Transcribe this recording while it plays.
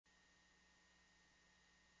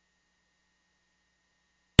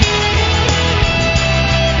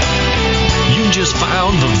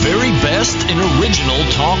and original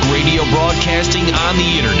talk radio broadcasting on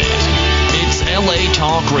the internet. It's LA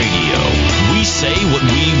Talk Radio. We say what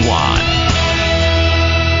we want.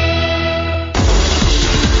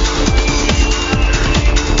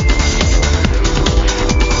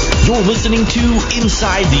 You're listening to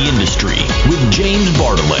Inside the Industry with James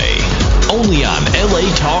Bartolet, only on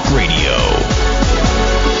LA Talk Radio.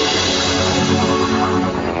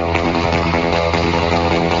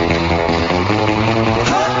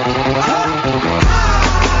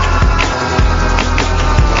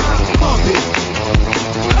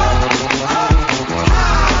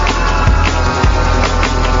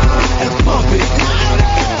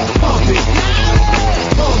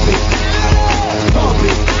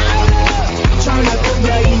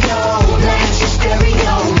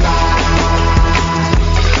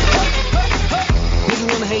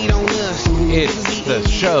 It's the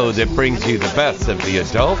show that brings you the best of the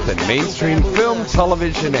adult and mainstream film,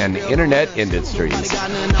 television, and internet industries.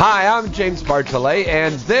 Hi, I'm James Bartolet,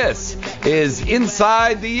 and this is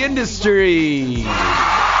Inside the Industry.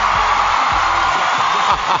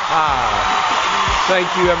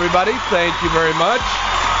 Thank you, everybody. Thank you very much.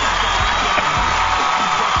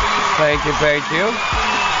 Thank you.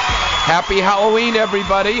 Happy Halloween,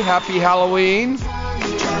 everybody. Happy Halloween.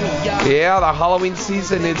 Yeah, the Halloween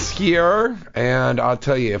season is here, and I'll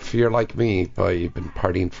tell you, if you're like me, boy, you've been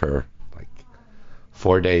partying for like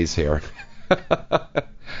 4 days here. I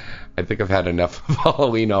think I've had enough of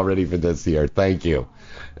Halloween already for this year. Thank you.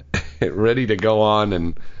 Ready to go on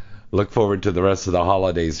and look forward to the rest of the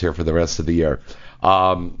holidays here for the rest of the year.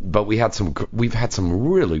 But we've had some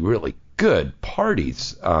really, really good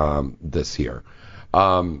parties this year.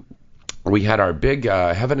 We had our big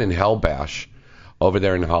Heaven and Hell bash over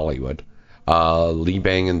there in Hollywood. Lee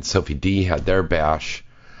Bang and Sophie D had their bash.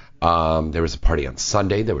 There was a party on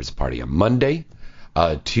Sunday. There was a party on Monday.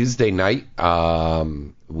 Tuesday night,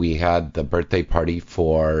 we had the birthday party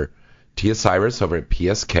for Tia Cyrus over at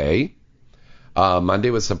PSK.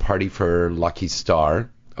 Monday was a party for Lucky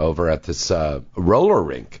Star over at this roller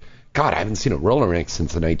rink. God, I haven't seen a roller rink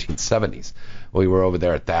since the 1970s. We were over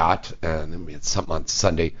there at that, and then we had something on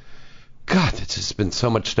Sunday. God, it's just been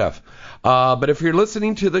so much stuff. But if you're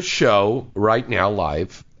listening to the show right now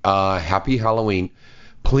live, happy Halloween.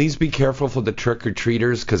 Please be careful for the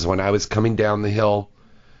trick-or-treaters, because when I was coming down the hill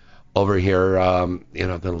over here,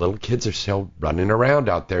 the little kids are still running around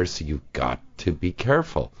out there, so you've got to be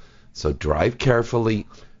careful. So drive carefully.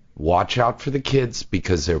 Watch out for the kids,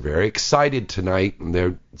 because they're very excited tonight, and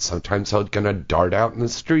they're sometimes going to dart out in the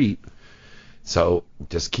street. So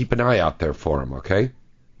just keep an eye out there for them, okay?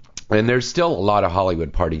 And there's still a lot of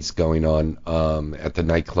Hollywood parties going on at the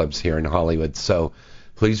nightclubs here in Hollywood. So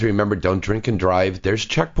please remember, don't drink and drive. There's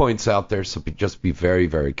checkpoints out there, so just be very,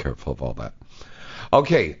 very careful of all that.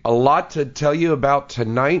 Okay, a lot to tell you about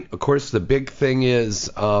tonight. Of course, the big thing is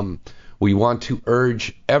we want to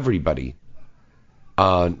urge everybody,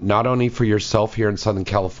 not only for yourself here in Southern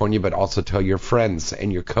California, but also tell your friends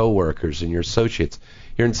and your coworkers and your associates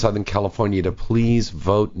here in Southern California to please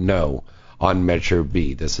vote no on Measure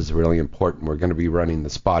B. This is really important. We're going to be running the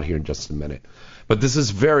spot here in just a minute. But this is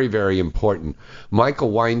very, very important. Michael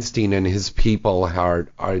Weinstein and his people are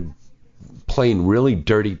playing really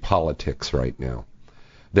dirty politics right now.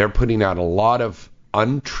 They're putting out a lot of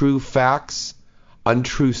untrue facts,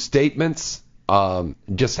 untrue statements,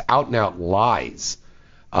 just out-and-out lies.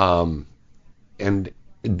 And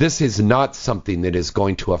this is not something that is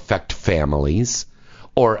going to affect families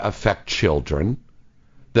or affect children.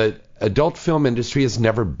 The adult film industry has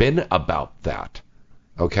never been about that,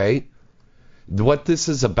 okay? What this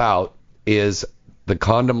is about is the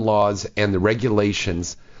condom laws and the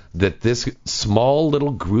regulations that this small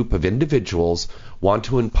little group of individuals want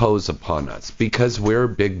to impose upon us because we're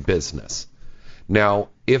big business. Now,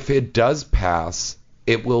 if it does pass,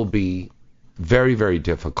 it will be very, very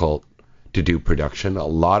difficult to do production. A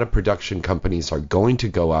lot of production companies are going to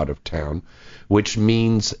go out of town, which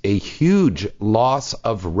means a huge loss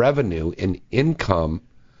of revenue and income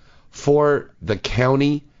for the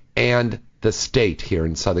county and the state here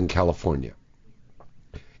in Southern California.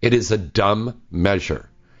 It is a dumb measure.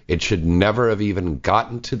 It should never have even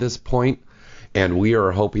gotten to this point, and we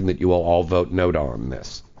are hoping that you will all vote no on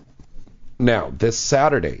this. Now, this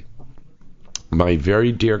Saturday, my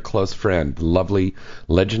very dear close friend, lovely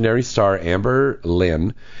legendary star Amber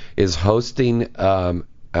Lynn, is hosting an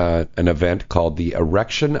event called the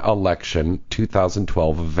Erection Election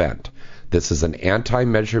 2012 event. This is an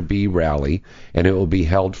anti-Measure B rally, and it will be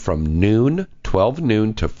held from 12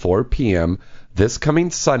 noon to 4 p.m. this coming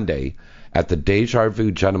Sunday at the Deja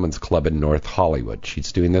Vu Gentlemen's Club in North Hollywood.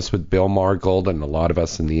 She's doing this with Bill Margold and a lot of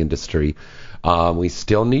us in the industry. We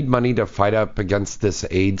still need money to fight up against this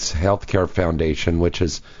AIDS Healthcare Foundation, which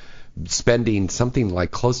is spending something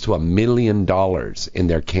like close to $1 million in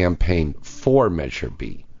their campaign for Measure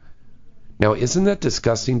B. Now, isn't that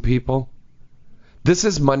disgusting, people? This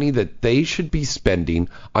is money that they should be spending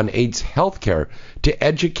on AIDS healthcare to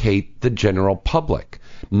educate the general public,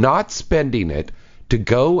 not spending it to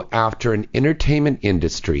go after an entertainment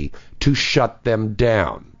industry to shut them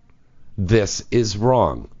down. This is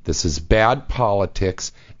wrong. This is bad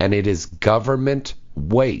politics, and it is government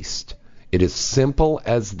waste. It is simple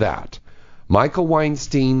as that. Michael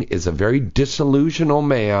Weinstein is a very disillusional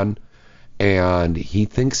man, and he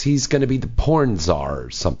thinks he's going to be the porn czar or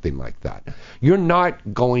something like that. You're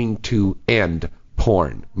not going to end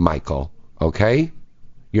porn, Michael, okay?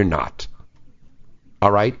 You're not. All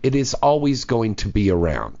right? It is always going to be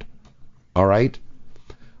around. All right?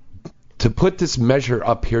 To put this measure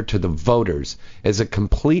up here to the voters is a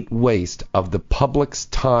complete waste of the public's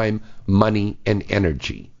time, money, and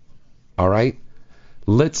energy. All right?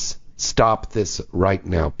 Let's stop this right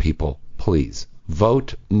now, people. Please.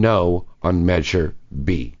 Vote no on Measure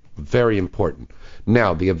B. Very important.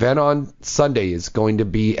 Now, the event on Sunday is going to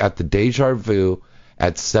be at the Deja Vu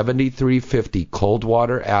at 7350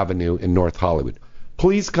 Coldwater Avenue in North Hollywood.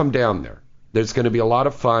 Please come down there. There's going to be a lot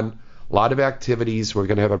of fun, a lot of activities. We're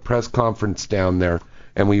going to have a press conference down there,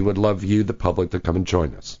 and we would love you, the public, to come and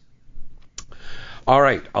join us. All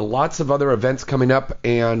right, lots of other events coming up,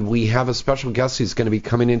 and we have a special guest who's going to be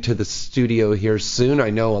coming into the studio here soon. I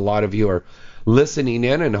know a lot of you are listening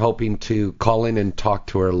in and hoping to call in and talk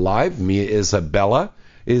to her live. Mia Isabella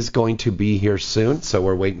is going to be here soon, so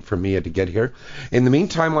we're waiting for Mia to get here. In the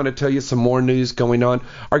meantime, I want to tell you some more news going on.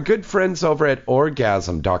 Our good friends over at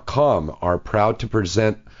Orgasm.com are proud to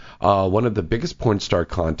present one of the biggest porn star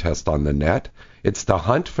contests on the net. It's the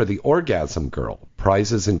Hunt for the Orgasm Girl.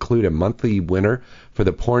 Prizes include a monthly winner for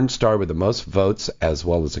the porn star with the most votes, as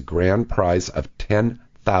well as a grand prize of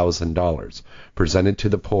 $10,000, presented to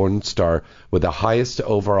the porn star with the highest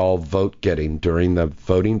overall vote getting during the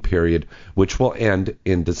voting period, which will end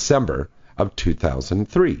in December of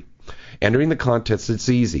 2003. Entering the contest is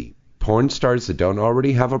easy. Porn stars that don't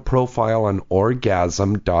already have a profile on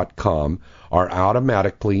Orgasm.com are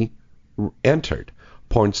automatically entered.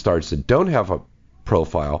 Porn stars that don't have a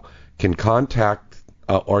profile can contact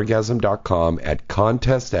Orgasm.com at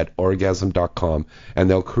contest@orgasm.com, and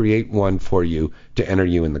they'll create one for you to enter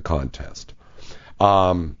you in the contest.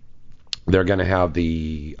 They're going to have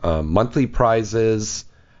the monthly prizes,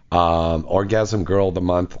 Orgasm Girl of the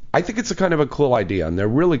Month. I think it's a kind of a cool idea, and they're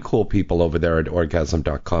really cool people over there at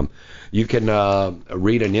Orgasm.com. You can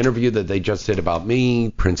read an interview that they just did about me,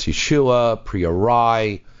 Prince Yeshua, Priya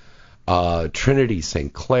Rai, Trinity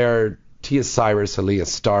St. Clair, Tia Cyrus, Aaliyah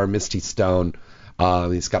Starr, Misty Stone.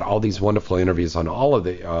 He's got all these wonderful interviews on all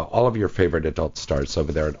of your favorite adult stars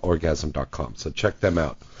over there at Orgasm.com. So check them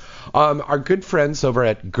out. Our good friends over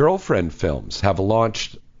at Girlfriend Films have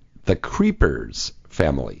launched The Creepers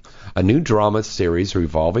Family, a new drama series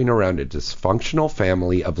revolving around a dysfunctional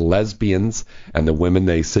family of lesbians and the women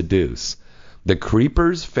they seduce. The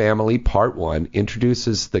Creepers Family Part 1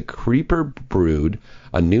 introduces the Creeper Brood,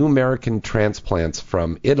 a new American transplants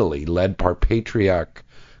from Italy led by patriarch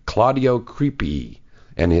Claudio Creepy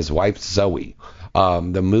and his wife Zoe.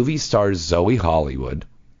 The movie stars Zoe Hollywood,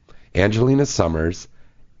 Angelina Summers,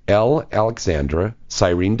 Elle Alexandra,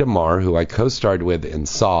 Cyrene DeMar, who I co-starred with in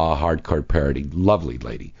Saw, a hardcore parody, lovely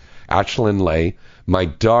lady, Ashlyn Lay, my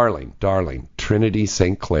darling Trinity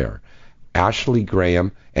St. Clair, Ashley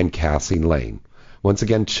Graham, and Cassie Lane. Once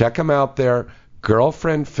again, check them out there.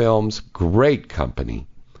 Girlfriend Films, great company.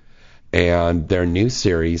 And their new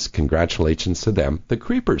series, congratulations to them, The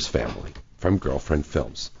Creepers Family from Girlfriend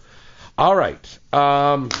Films. All right.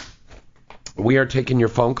 We are taking your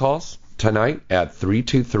phone calls tonight at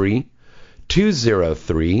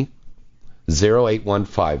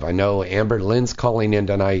 323-203-0815. I know Amber Lynn's calling in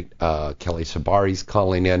tonight. Kelly Sabari's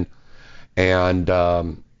calling in. And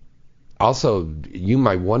also, you,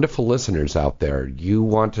 my wonderful listeners out there, you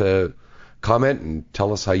want to comment and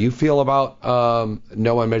tell us how you feel about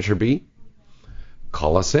No on Measure B?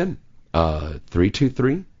 Call us in,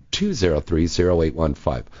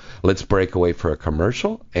 323-203-0815. Let's break away for a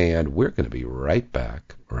commercial, and we're going to be right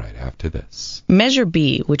back right after this. Measure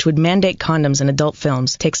B, which would mandate condoms in adult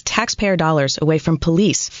films, takes taxpayer dollars away from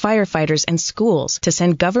police, firefighters, and schools to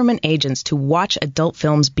send government agents to watch adult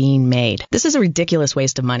films being made. This is a ridiculous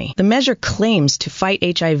waste of money. The measure claims to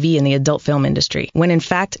fight HIV in the adult film industry, when in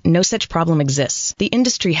fact, no such problem exists. The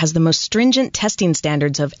industry has the most stringent testing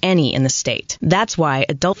standards of any in the state. That's why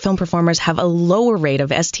adult film performers have a lower rate of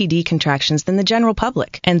STD contractions than the general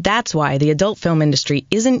public. And that's why the adult film industry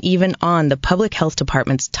isn't even on the Public Health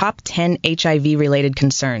Department's top 10 HIV-related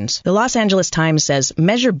concerns. The Los Angeles Times says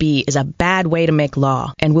Measure B is a bad way to make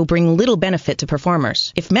law and will bring little benefit to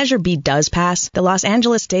performers. If Measure B does pass, the Los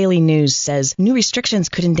Angeles Daily News says new restrictions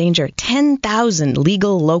could endanger 10,000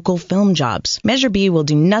 legal local film jobs. Measure B will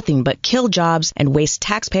do nothing but kill jobs and waste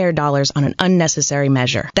taxpayer dollars on an unnecessary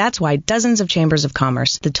measure. That's why dozens of chambers of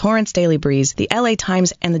commerce, the Torrance Daily Breeze, the LA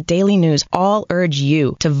Times, and the Daily News all urge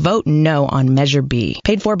you to vote no on Measure B.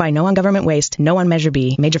 Paid for by No on Government Waste, No on Measure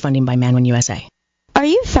B, major funding by Manwin USA. Are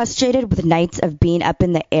you frustrated with nights of being up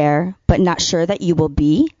in the air, but not sure that you will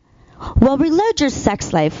be? Well, reload your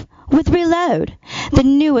sex life with Reload, the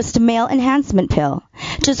newest male enhancement pill.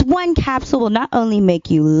 Just one capsule will not only make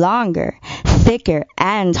you longer, thicker,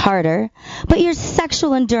 and harder, but your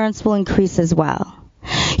sexual endurance will increase as well.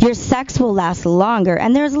 Your sex will last longer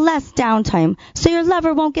and there's less downtime, so your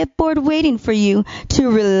lover won't get bored waiting for you to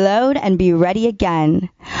reload and be ready again.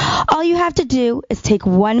 All you have to do is take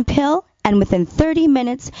one pill, and within 30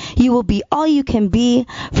 minutes, you will be all you can be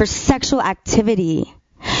for sexual activity.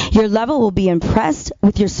 Your lover will be impressed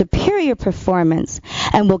with your superior performance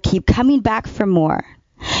and will keep coming back for more.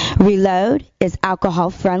 Reload is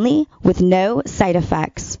alcohol-friendly with no side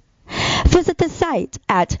effects. Visit the site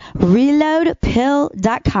at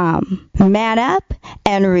reloadpill.com. Man up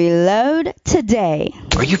and reload today.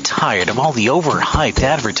 Are you tired of all the overhyped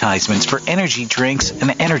advertisements for energy drinks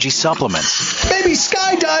and energy supplements? Maybe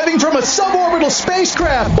skydiving from a suborbital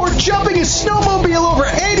spacecraft or jumping a snowmobile over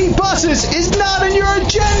 80 buses is not in your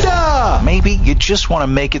agenda. Maybe you just want to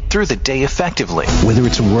make it through the day effectively. Whether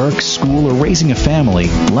it's work, school, or raising a family,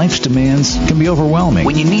 life's demands can be overwhelming.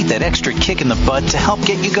 When you need that extra kick in the butt to help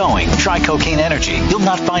get you going, try Cocaine Energy. You'll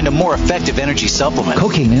not find a more effective energy supplement.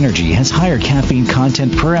 Cocaine Energy has higher caffeine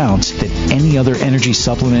content per ounce than any other energy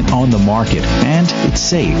supplement on the market. And it's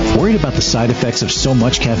safe. Worried about the side effects of so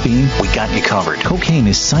much caffeine? We got you covered. Cocaine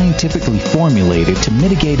is scientifically formulated to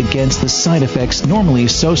mitigate against the side effects normally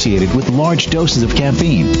associated with large doses of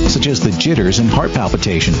caffeine, such as the jitters and heart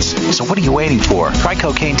palpitations. So what are you waiting for? Try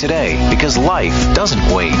cocaine today, because life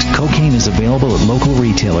doesn't wait. Cocaine is available at local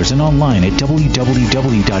retailers and online at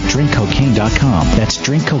www.drinkcocaine.com. That's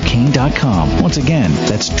drinkcocaine.com. Once again,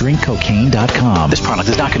 that's drinkcocaine.com. This product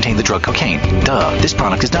does not contain the drug cocaine. This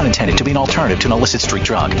product is not intended to be an alternative to an illicit street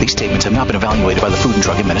drug. These statements have not been evaluated by the Food and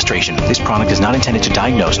Drug Administration. This product is not intended to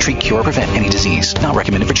diagnose, treat, cure, or prevent any disease. Not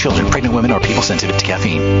recommended for children, pregnant women, or people sensitive to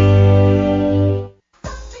caffeine.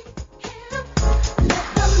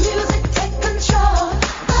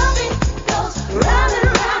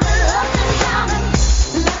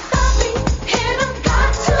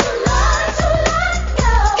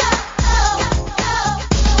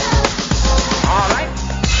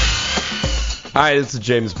 Hi, this is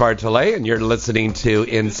James Bartolet, and you're listening to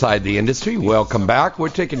Inside the Industry. Welcome back. We're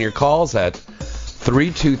taking your calls at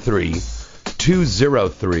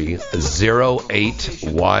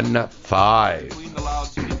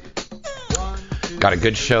 323-203-0815. Got a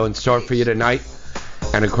good show in store for you tonight.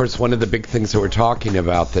 And, of course, one of the big things that we're talking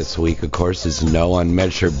about this week, of course, is No on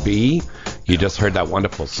Measure B. You just heard that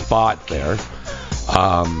wonderful spot there.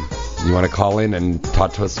 You want to call in and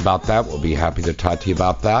talk to us about that? We'll be happy to talk to you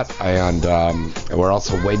about that. And we're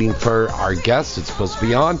also waiting for our guest. It's supposed to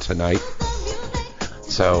be on tonight.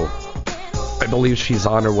 So I believe she's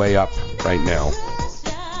on her way up right now.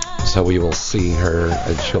 So we will see her,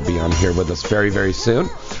 and she'll be on here with us very, very soon.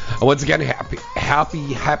 And once again,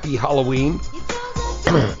 happy Halloween.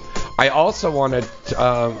 I also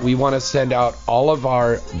we want to send out all of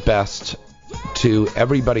our best to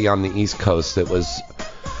everybody on the East Coast that was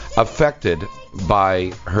affected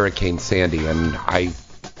by Hurricane Sandy, and I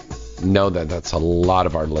know that that's a lot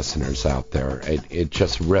of our listeners out there. It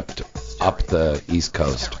just ripped up the East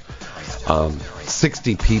Coast.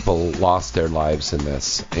 60 people lost their lives in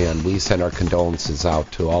this, and we send our condolences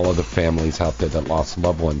out to all of the families out there that lost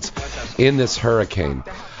loved ones in this hurricane.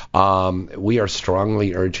 We are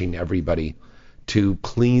strongly urging everybody to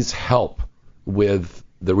please help with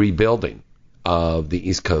the rebuilding of the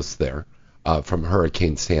East Coast there. From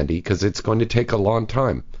Hurricane Sandy, because it's going to take a long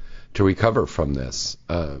time to recover from this.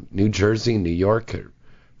 New Jersey, New York are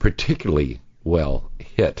particularly well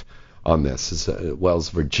hit on this, as well as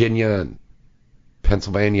Virginia and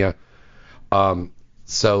Pennsylvania.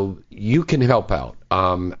 So you can help out.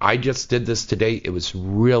 I just did this today. It was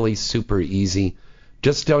really super easy.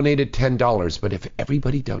 Just donated $10, but if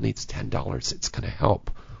everybody donates $10, it's going to help.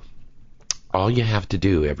 All you have to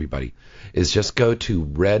do, everybody, is just go to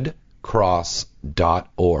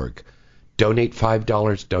redcross.org. Donate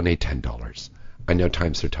 $5, donate $10. I know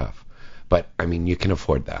times are tough, but, I mean, you can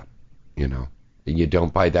afford that, you know. You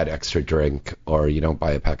don't buy that extra drink, or you don't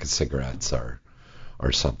buy a pack of cigarettes or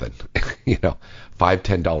something. You know, $5,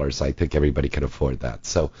 $10, I think everybody can afford that.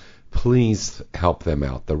 So please help them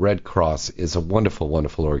out. The Red Cross is a wonderful,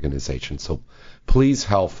 wonderful organization. So please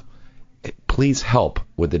help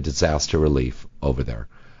with the disaster relief over there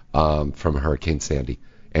from Hurricane Sandy,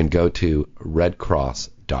 and go to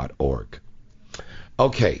redcross.org.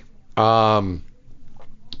 Okay.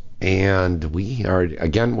 And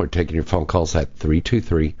we're taking your phone calls at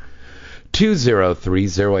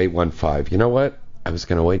 323-203-0815. You know what? I was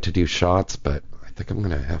going to wait to do shots, but I think I'm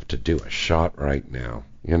going to have to do a shot right now.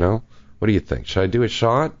 You know? What do you think? Should I do a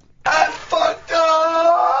shot? I fucked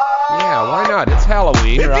up! Yeah, why not? It's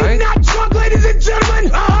Halloween, right? If you're not drunk, ladies and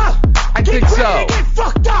gentlemen, I think so. Get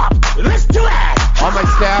fucked up! Let's do it! All my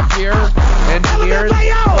staff here, engineers,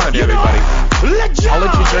 come on, everybody. I'll let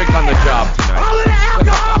you drink on the job tonight. All of the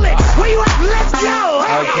alcoholics, where you at? Let's go!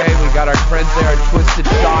 Okay, we got our friends there at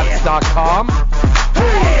TwistedShots.com.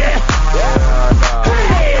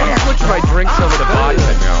 I'll switch my drinks over to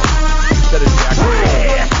vodka now instead of Jack.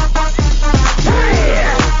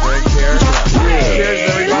 Drink here.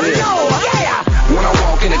 Cheers, everybody. When I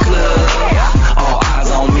walk in the club, all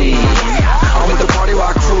eyes on me. I'm with the Party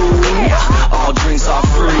Rock crew. All drinks are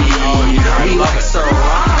free. We like a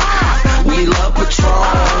Ciroc. We love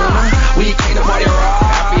Patron. We came to party rock.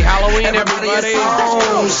 Happy Halloween, everybody.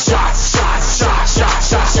 Shots, shots, shots, shots,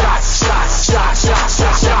 shots, shots, shots, shots, shots,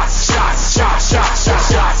 shots, shots, shots, shots, shots,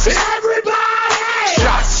 shots, shots. Everybody!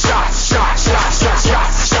 Shots, shots, shots, shots, shots,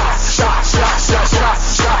 shots, shots, shots, shots, shots,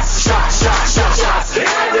 shots, shots, shots, shots, shots, shots.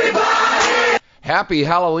 Everybody! Happy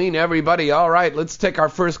Halloween, everybody. All right, let's take our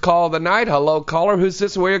first call of the night. Hello, caller. Who's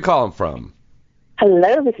this? Where are you calling from?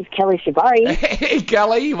 Hello, this is Kelly Shibari. Hey,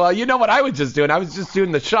 Kelly. Well, you know what I was just doing? I was just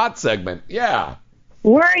doing the shot segment. Yeah.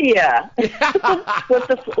 Were ya? What's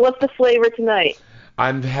the flavor tonight?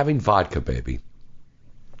 I'm having vodka, baby.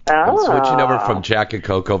 Oh. I'm switching over from Jack and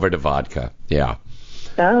Coke over to vodka. Yeah.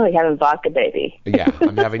 Oh, you're having vodka, baby. Yeah,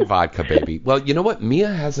 I'm having vodka, baby. Well, you know what? Mia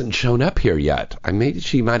hasn't shown up here yet. Maybe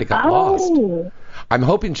she might have got lost. I'm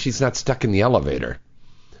hoping she's not stuck in the elevator.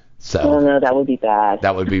 So. Oh, no, that would be bad.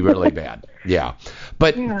 That would be really bad. Yeah.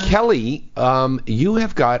 But, yeah. Kelly, you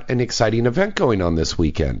have got an exciting event going on this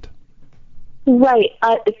weekend. Right.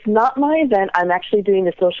 It's not my event. I'm actually doing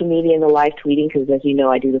the social media and the live tweeting because, as you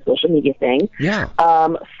know, I do the social media thing. Yeah.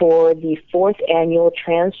 For the 4th annual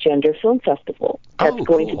Transgender Film Festival. That's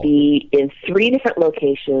going to be in 3 different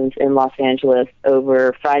locations in Los Angeles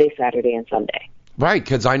over Friday, Saturday, and Sunday. Right,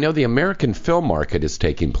 because I know the American Film Market is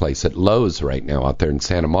taking place at Lowe's right now out there in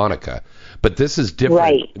Santa Monica. But this is different.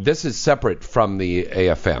 Right. This is separate from the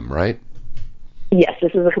AFM, right? Yes,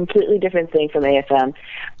 this is a completely different thing from AFM.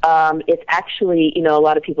 It's actually, a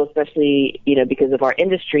lot of people, especially, because of our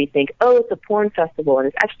industry, think, it's a porn festival, and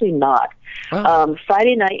it's actually not. Oh.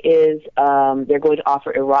 Friday night is, they're going to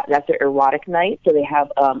offer, that's their erotic night, so they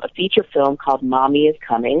have a feature film called Mommy is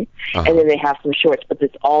Coming, and then they have some shorts, but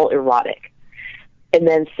it's all erotic. And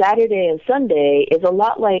then Saturday and Sunday is a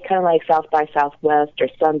lot kind of like South by Southwest or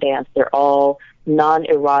Sundance. They're all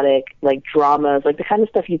non-erotic, dramas, the kind of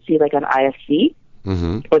stuff you'd see on IFC.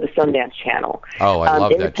 Mm-hmm. Or the Sundance Channel. Oh, I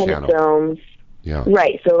love that channel. Independent films. Yeah.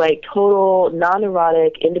 Right. So total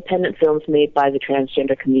non-erotic independent films made by the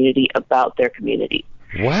transgender community about their community.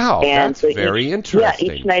 Wow, and that's very interesting.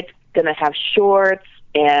 Yeah, each night's going to have shorts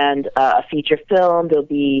and a feature film. There'll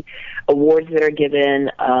be awards that are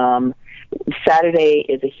given. Saturday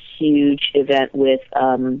is a huge event with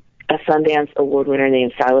a Sundance Award winner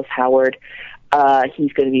named Silas Howard.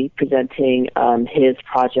 He's going to be presenting his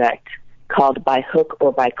project called By Hook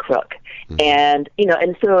or By Crook. Mm-hmm. And,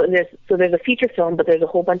 and so there's a feature film, but there's a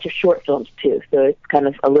whole bunch of short films too. So it's kind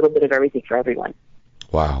of a little bit of everything for everyone.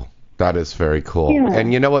 Wow. That is very cool. Yeah.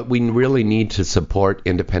 And you know what? We really need to support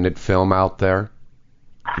independent film out there.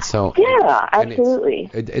 So yeah, absolutely.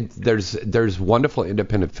 There's wonderful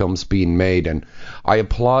independent films being made, and I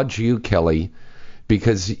applaud you, Kelly,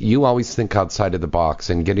 because you always think outside of the box,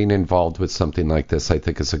 and getting involved with something like this, I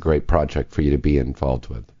think, is a great project for you to be involved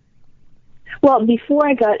with. Well, before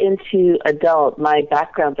I got into adult, my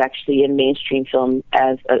background's actually in mainstream film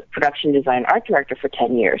as a production design art director for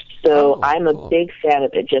 10 years. So I'm a big fan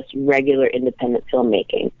of it, just regular independent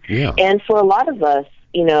filmmaking. Yeah. And for a lot of us,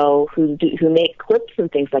 you know, who make clips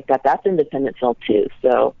and things like that, that's independent film too.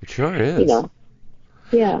 So it sure is. You know,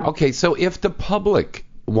 yeah. Okay, so if the public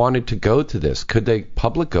wanted to go to this, could the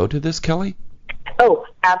public go to this, Kelly? Oh,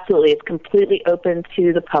 absolutely. It's completely open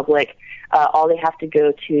to the public. All they have to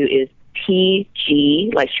go to is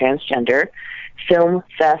TG, like transgender,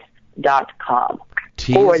 filmfest.com.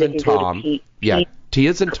 T as in Tom. T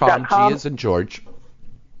as in Tom, G as in George.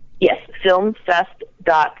 Yes,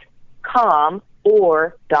 filmfest.com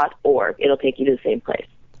or .org. It'll take you to the same place.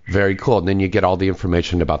 Very cool. And then you get all the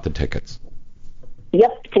information about the tickets.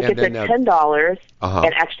 Yep, tickets are $10.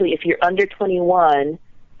 And actually, if you're under 21,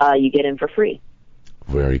 you get in for free.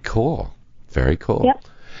 Very cool. Very cool. Yep.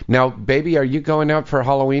 Now, baby, are you going out for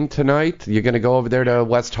Halloween tonight? You're going to go over there to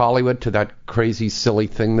West Hollywood to that crazy, silly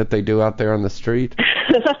thing that they do out there on the street?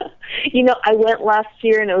 You know, I went last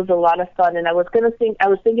year and it was a lot of fun. And I was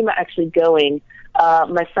thinking about actually going.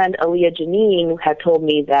 My friend Aaliyah Janine had told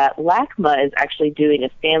me that LACMA is actually doing a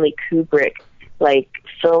Stanley Kubrick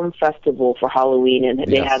film festival for Halloween, and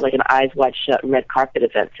they had like an Eyes Wide Shut red carpet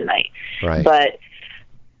event tonight. Right. But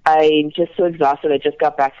I'm just so exhausted. I just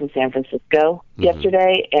got back from San Francisco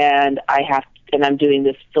yesterday, and I'm doing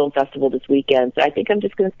this film festival this weekend, so I think I'm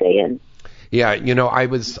just going to stay in. Yeah, you know, I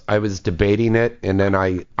was debating it, and then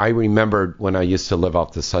I remembered when I used to live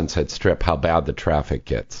off the Sunset Strip how bad the traffic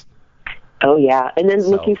gets. Oh, yeah. And then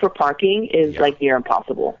looking for parking is like near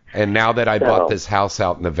impossible. And now that I bought this house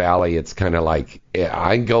out in the valley, it's kind of like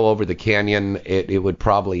I can go over the canyon. It would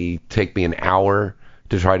probably take me an hour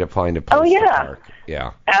to try to find a place to park.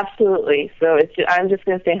 Yeah. Absolutely. So I'm just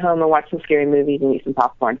going to stay home and watch some scary movies and eat some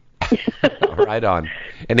popcorn. Right on.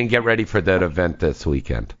 And then get ready for that event this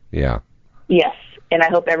weekend. Yeah. Yes. And I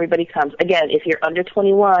hope everybody comes. Again, if you're under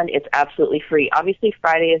 21, it's absolutely free. Obviously,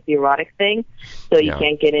 Friday is the erotic thing, so you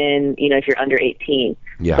can't get in, you know, if you're under 18.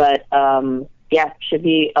 Yeah. But, should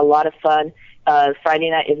be a lot of fun. Friday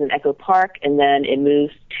night is in Echo Park, and then it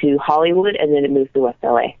moves to Hollywood, and then it moves to West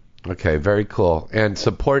LA. Okay, very cool. And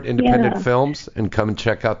support independent films and come and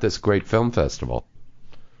check out this great film festival.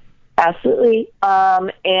 Absolutely.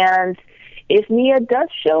 And if Mia does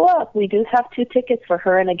show up, we do have 2 tickets for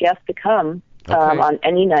her and a guest to come. On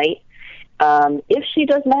any night. If she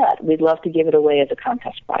does not, we'd love to give it away as a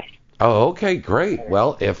contest prize. Oh, okay, great.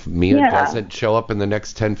 Well, if Mia doesn't show up in the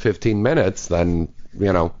next 10, 15 minutes, then,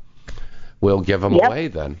 you know, we'll give them away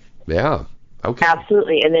then. Yeah, okay.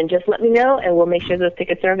 Absolutely. And then just let me know, and we'll make sure those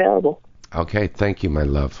tickets are available. Okay, thank you, my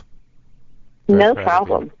love. No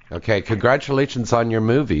problem. Okay, congratulations on your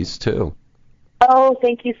movies, too. Oh,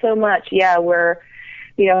 thank you so much. Yeah, we're...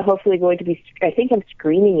 You know, hopefully going to be, I think I'm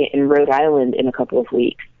screening it in Rhode Island in a couple of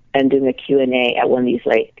weeks and doing a Q&A at one of these,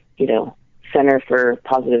 like, you know, Center for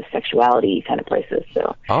Positive Sexuality kind of places.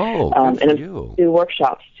 So, and do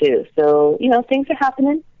workshops too. So, you know, things are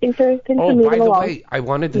happening. Things are moving along. By the way, I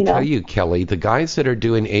wanted to tell you, Kelly, the guys that are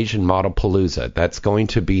doing Asian Model Palooza, that's going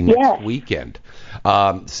to be next weekend.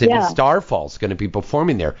 Cindy Starfall's going to be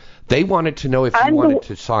performing there. They wanted to know if you wanted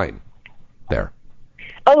to sign there.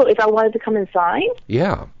 Oh, if I wanted to come and sign?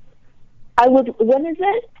 Yeah. I would. When is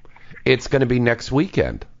it? It's going to be next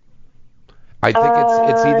weekend. I think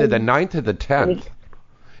it's either the 9th or the 10th.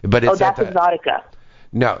 But it's that's Exotica.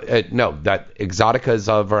 No, that Exotica is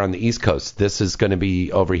over on the East Coast. This is going to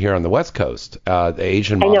be over here on the West Coast. The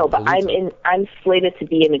Asian Model. I know, but I'm slated to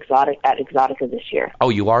be at Exotica this year. Oh,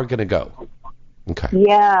 you are going to go? Okay.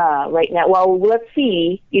 Yeah, right now. Well, let's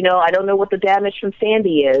see. You know, I don't know what the damage from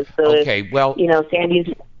Sandy is. So if, you know, Sandy's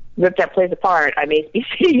ripped that place apart, I may be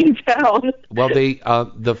staying in town. Well,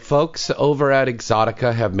 the folks over at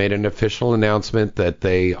Exotica have made an official announcement that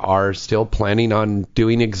they are still planning on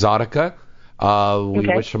doing Exotica. We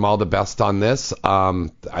wish them all the best on this.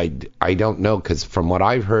 I don't know, because from what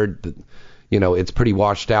I've heard, you know, it's pretty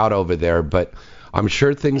washed out over there, but I'm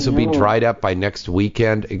sure things will be dried up by next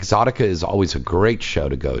weekend. Exotica is always a great show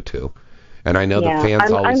to go to, and I know the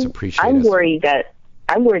fans always appreciate it.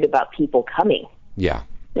 I'm worried about people coming. Yeah.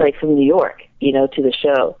 Like from New York, you know, to the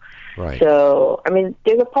show. Right. So, I mean,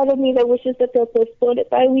 there's a part of me that wishes that they'll postpone it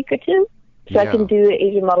by a week or two, so I can do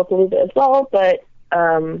Asian Model Palooza as well. But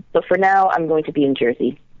for now, I'm going to be in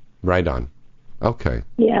Jersey. Right on. Okay.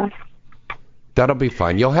 Yeah. That'll be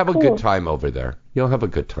fine. You'll have a good time over there.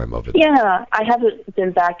 Yeah, I haven't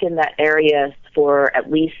been back in that area for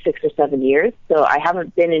at least 6 or 7 years, so I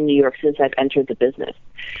haven't been in New York since I've entered the business.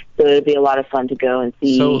 So it'll be a lot of fun to go and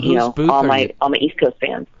see, all my East Coast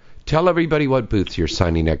fans. Tell everybody what booths you're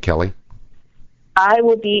signing at, Kelly. I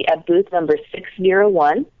will be at booth number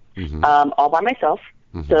 601, all by myself.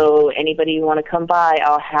 So anybody who want to come by,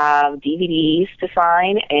 I'll have DVDs to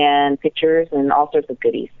sign and pictures and all sorts of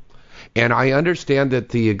goodies. And I understand that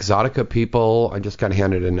the Exotica people, I just got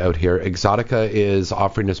handed a note here, Exotica is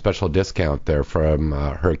offering a special discount there from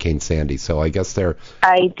Hurricane Sandy. So I guess I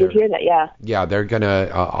did hear that, yeah. Yeah, they're going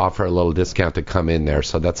to offer a little discount to come in there.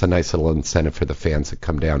 So that's a nice little incentive for the fans that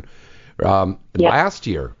come down. Last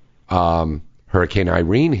year, Hurricane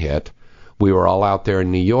Irene hit. We were all out there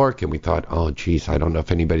in New York, and we thought, oh, geez, I don't know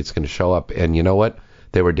if anybody's going to show up. And you know what?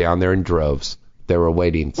 They were down there in droves. They were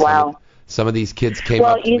waiting. Wow. Some of these kids came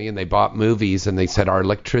up to me, and they bought movies, and they said, our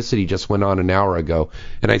electricity just went on an hour ago.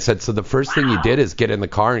 And I said, so the first thing you did is get in the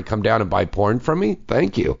car and come down and buy porn from me?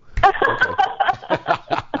 Thank you.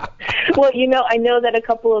 Well, I know that a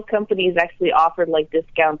couple of companies actually offered,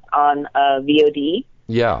 discounts on VOD.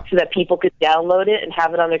 Yeah. So that people could download it and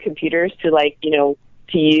have it on their computers to, to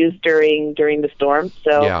use during the storm.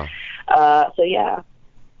 So, yeah.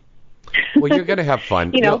 Well, you're going to have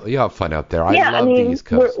fun. You'll have fun out there. I love the East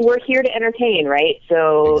Coast. We're here to entertain, right?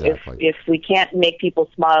 So exactly. if we can't make people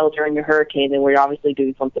smile during a hurricane, then we're obviously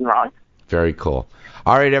doing something wrong. Very cool.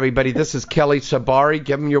 All right, everybody, this is Kelly Shabari.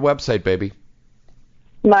 Give them your website, baby.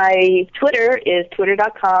 My Twitter is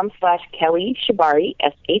twitter.com/Kelly Shabari,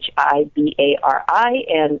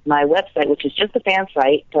 SHIBARI, and my website, which is just a fan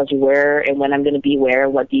site, tells you where and when I'm going to be where,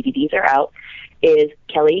 what DVDs are out, is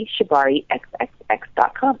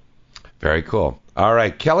KellyShabariXXX.com. Very cool. All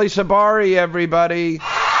right, Kelly Shabari, everybody. Yay, you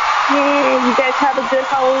guys have a good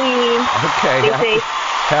Halloween. Okay. Stay safe.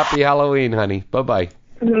 Happy Halloween, honey. Bye-bye.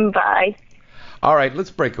 Bye. All right,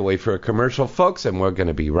 let's break away for a commercial, folks, and we're going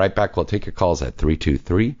to be right back. We'll take your calls at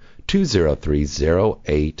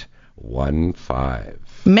 323-203-0815.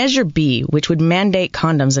 Measure B, which would mandate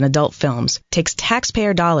condoms in adult films, takes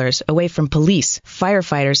taxpayer dollars away from police,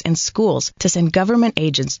 firefighters, and schools to send government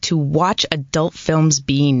agents to watch adult films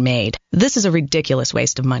being made. This is a ridiculous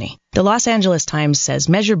waste of money. The Los Angeles Times says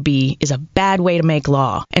Measure B is a bad way to make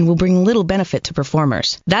law and will bring little benefit to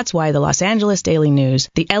performers. That's why the Los Angeles Daily News,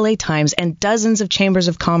 the LA Times, and dozens of chambers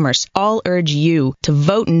of commerce all urge you to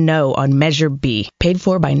vote no on Measure B. Paid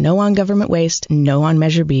for by No on Government Waste, No on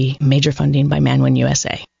Measure B, major funding by Manwin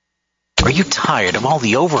USA. Are you tired of all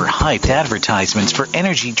the overhyped advertisements for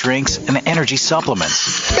energy drinks and energy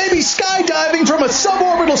supplements? Maybe skydiving from a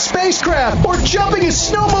suborbital spacecraft or jumping a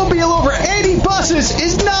snowmobile over 80 buses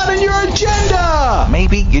is not in your agenda.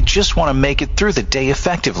 Maybe you just want to make it through the day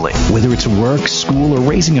effectively. Whether it's work, school, or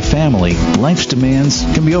raising a family, life's demands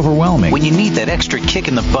can be overwhelming. When you need that extra kick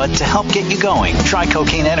in the butt to help get you going, try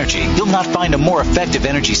Cocaine Energy. You'll not find a more effective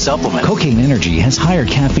energy supplement. Cocaine Energy has higher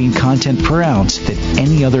caffeine content per ounce than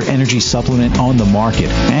any other energy supplement on the market,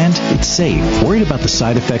 and it's safe. Worried about the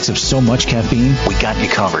side effects of so much caffeine? We got you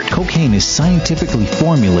covered. Cocaine is scientifically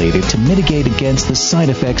formulated to mitigate against the side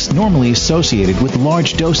effects normally associated with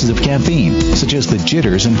large doses of caffeine, such as the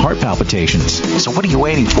jitters and heart palpitations. So what are you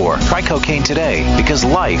waiting for? Try Cocaine today, because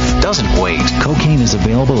life doesn't wait. Cocaine is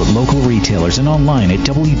available at local retailers and online at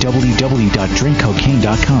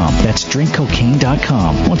www.drinkcocaine.com. That's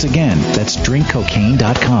drinkcocaine.com. Once again, that's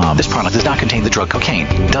drinkcocaine.com. This product does not contain the drug cocaine.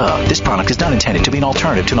 This product is not intended to be an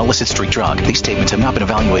alternative to an illicit street drug. These statements have not been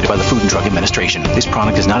evaluated by the Food and Drug Administration. This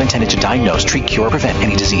product is not intended to diagnose, treat, cure, or prevent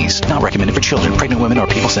any disease. Not recommended for children, pregnant women, or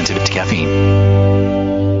people sensitive to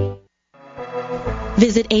caffeine.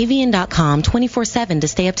 Visit avian.com 24/7 to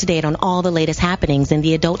stay up to date on all the latest happenings in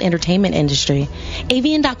the adult entertainment industry.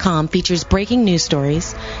 Avian.com features breaking news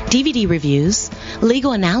stories, DVD reviews,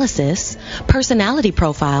 legal analysis, personality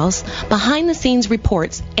profiles, behind-the-scenes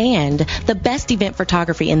reports, and the best event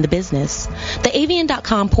photography in the business. The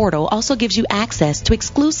avian.com portal also gives you access to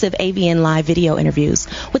exclusive Avian Live video interviews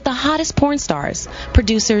with the hottest porn stars,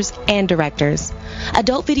 producers, and directors.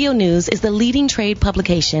 Adult Video News is the leading trade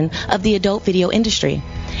publication of the adult video industry.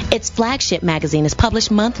 Its flagship magazine is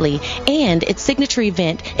published monthly, and its signature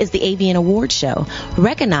event is the Avian Awards Show,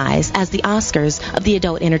 recognized as the Oscars of the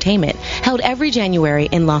adult entertainment, held every January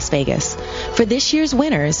in Las Vegas. For this year's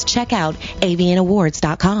winners, check out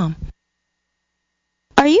avianawards.com.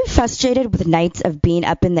 Are you frustrated with nights of being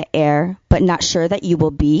up in the air, but not sure that you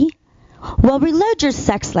will be? Well, reload your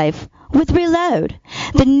sex life with Reload,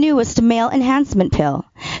 the newest male enhancement pill.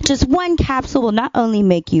 Just one capsule will not only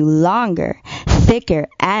make you longer, thicker,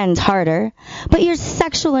 and harder, but your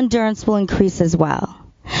sexual endurance will increase as well.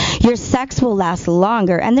 Your sex will last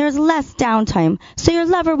longer, and there's less downtime, so your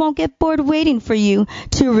lover won't get bored waiting for you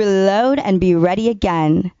to reload and be ready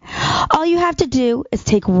again. All you have to do is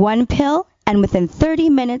take one pill, and within 30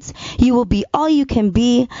 minutes, you will be all you can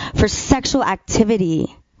be for sexual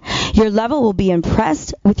activity. Your lover will be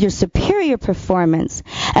impressed with your superior performance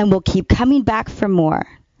and will keep coming back for more.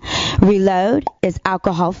 Reload is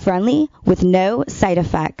alcohol-friendly with no side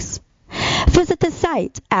effects. Visit the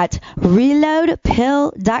site at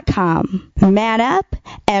reloadpill.com. Man up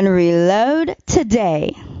and reload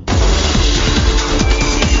today.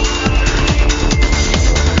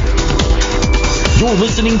 You're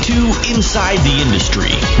listening to Inside the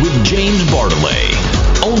Industry with James Bartolet,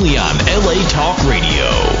 only on LA Talk Radio.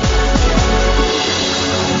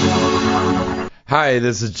 Hi,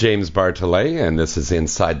 this is James Bartolet, and this is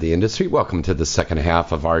Inside the Industry. Welcome to the second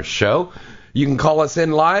half of our show. You can call us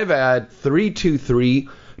in live at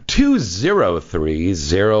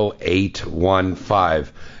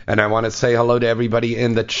 323-203-0815. And I want to say hello to everybody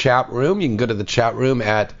in the chat room. You can go to the chat room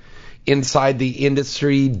at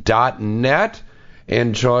InsideTheIndustry.net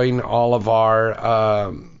and join all of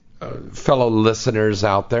our fellow listeners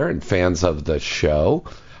out there and fans of the show.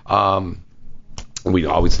 We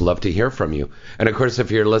always love to hear from you. And, of course,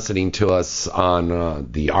 if you're listening to us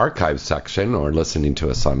on the archive section or listening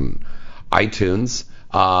to us on iTunes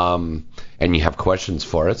and you have questions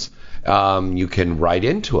for us, you can write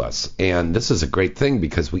into us. And this is a great thing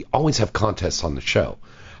because we always have contests on the show.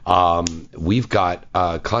 We've got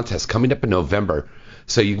a contest coming up in November,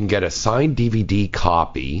 so you can get a signed DVD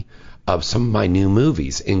copy of some of my new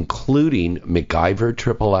movies, including MacGyver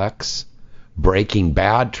XXX, Breaking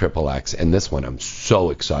Bad XXX, and this one. I'm so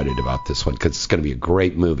excited about this one because it's going to be a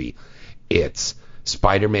great movie. It's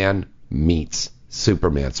Spider-Man meets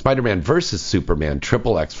Superman. Spider-Man versus Superman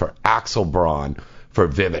XXX for Axel Braun for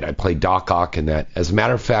Vivid. I played Doc Ock in that. As a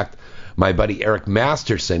matter of fact, my buddy Eric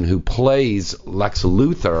Masterson, who plays Lex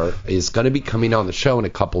Luthor, is going to be coming on the show in a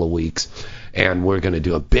couple of weeks, and we're going to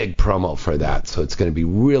do a big promo for that, so it's going to be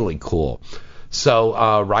really cool.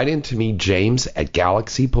 So write into me, James at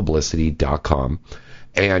galaxypublicity.com,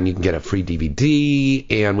 and you can get a free DVD,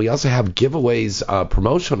 and we also have giveaways,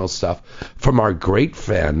 promotional stuff from our great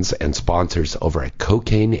friends and sponsors over at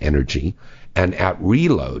Cocaine Energy and at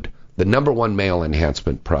Reload, the #1 male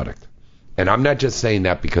enhancement product. And I'm not just saying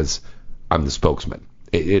that because I'm the spokesman.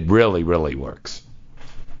 It really, really works.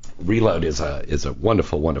 Reload is a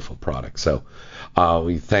wonderful, wonderful product. So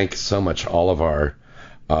we thank so much all of our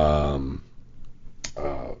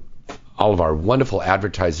wonderful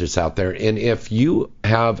advertisers out there. And if you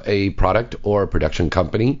have a product or a production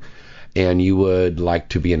company and you would like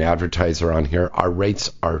to be an advertiser on here, our rates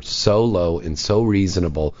are so low and so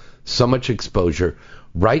reasonable, so much exposure.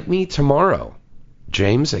 Write me tomorrow,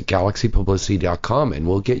 James at galaxypublicity.com, and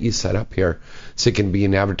we'll get you set up here so you can be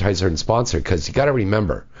an advertiser and sponsor. Because you got to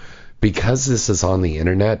remember, because this is on the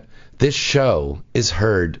internet, this show is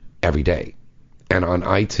heard every day and on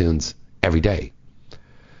iTunes every day.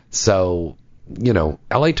 So, you know,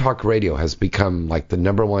 LA Talk Radio has become like the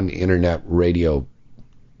 #1 internet radio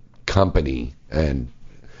company and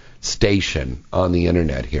station on the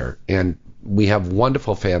internet here. And we have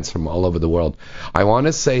wonderful fans from all over the world. I want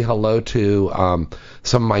to say hello to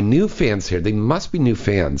some of my new fans here. They must be new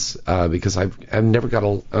fans because I've never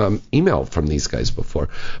got an email from these guys before.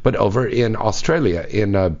 But over in Australia,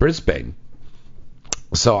 in Brisbane.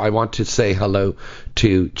 So I want to say hello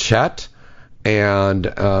to Chet and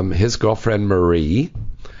his girlfriend Marie.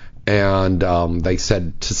 And they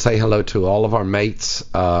said to say hello to all of our mates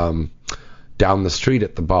down the street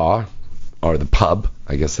at the bar, or the pub,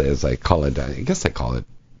 I guess as I call it. I guess they call it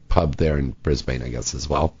pub there in Brisbane, I guess, as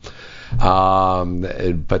well.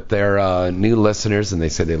 But they're new listeners, and they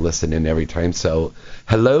say they listen in every time. So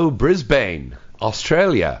hello, Brisbane,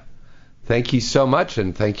 Australia. Thank you so much,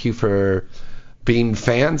 and thank you for being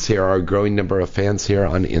fans here, our growing number of fans here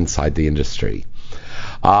on Inside the Industry.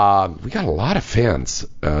 We got a lot of fans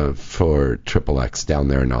for XXX down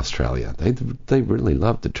there in Australia. They really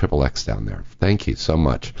love the XXX down there. Thank you so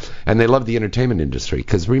much. And they love the entertainment industry.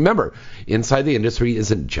 Because remember, Inside the Industry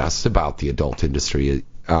isn't just about the adult industry.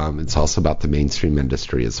 It's also about the mainstream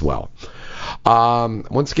industry as well.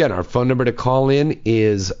 Once again, our phone number to call in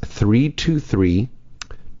is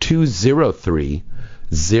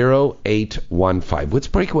 323-203-0815. Let's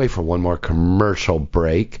break away for one more commercial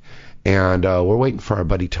break. And we're waiting for our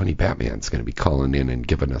buddy Tony Batman. Is going to be calling in and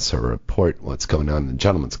giving us a report what's going on in the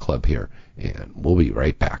Gentleman's Club here. And we'll be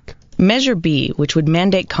right back. Measure B, which would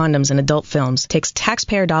mandate condoms in adult films, takes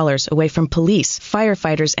taxpayer dollars away from police,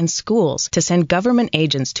 firefighters, and schools to send government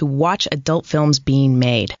agents to watch adult films being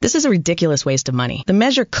made. This is a ridiculous waste of money. The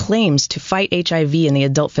measure claims to fight HIV in the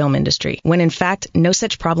adult film industry, when in fact, no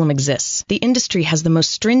such problem exists. The industry has the most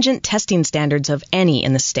stringent testing standards of any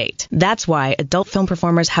in the state. That's why adult film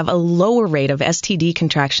performers have a lower rate of STD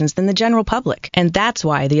contractions than the general public. And that's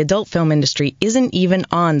why the adult film industry isn't even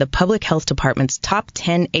on the Public Health Department's top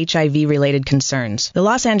 10 HIV-related concerns. The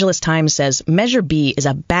Los Angeles Times says Measure B is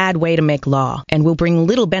a bad way to make law and will bring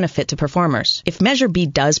little benefit to performers. If Measure B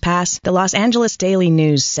does pass, the Los Angeles Daily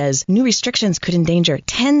News says new restrictions could endanger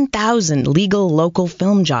 10,000 legal local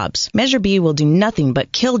film jobs. Measure B will do nothing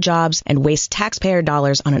but kill jobs and waste taxpayer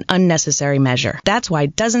dollars on an unnecessary measure. That's why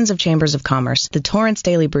dozens of chambers of commerce, the Torrance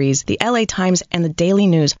Daily Breeze, the LA Times, and the Daily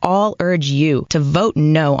News all urge you to vote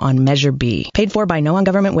no on Measure B. Paid for by No on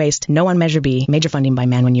Government Waste, No on Measure B, major funding by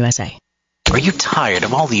Manwin USA. Are you tired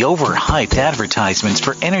of all the overhyped advertisements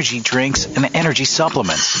for energy drinks and energy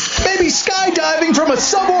supplements? Maybe skydiving from a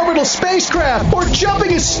suborbital spacecraft or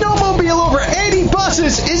jumping a snowmobile over 80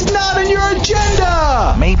 buses is not on your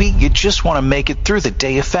agenda. Maybe you just want to make it through the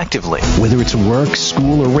day effectively. Whether it's work,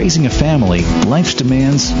 school, or raising a family, life's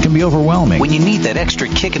demands can be overwhelming. When you need that extra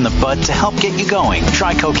kick in the butt to help get you going,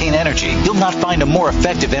 try Cocaine Energy. You'll not find a more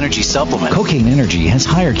effective energy supplement. Cocaine Energy has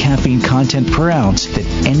higher caffeine content per ounce than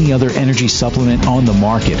any other energy supplement on the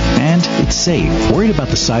market, and it's safe. Worried about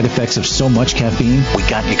the side effects of so much caffeine? We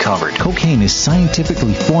got you covered. Cocaine is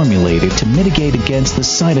scientifically formulated to mitigate against the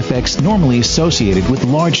side effects normally associated with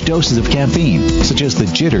large doses of caffeine, such as the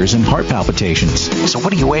jitters and heart palpitations. So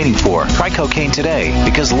what are you waiting for? Try cocaine today,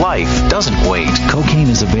 because life doesn't wait. Cocaine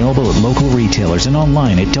is available at local retailers and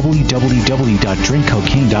online at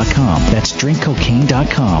www.drinkcocaine.com. That's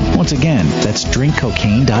drinkcocaine.com. Once again, that's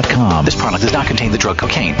drinkcocaine.com. This product does not contain the drug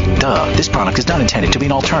cocaine. Duh. This product is not intended to be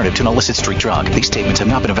an alternative to an illicit street drug. These statements have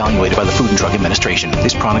not been evaluated by the Food and Drug Administration.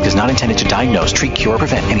 This product is not intended to diagnose, treat, cure, or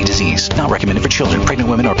prevent any disease. Not recommended for children,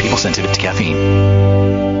 pregnant women, or people sensitive to caffeine.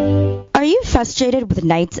 Are you frustrated with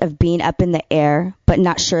nights of being up in the air, but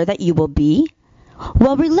not sure that you will be?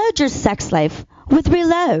 Well, reload your sex life with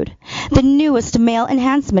Reload, the newest male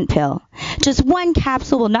enhancement pill. Just one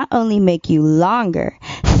capsule will not only make you longer,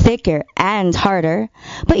 thicker, and harder,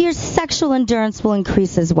 but your sexual endurance will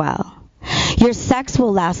increase as well. Your sex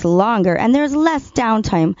will last longer and there's less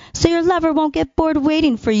downtime, so your lover won't get bored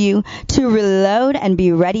waiting for you to reload and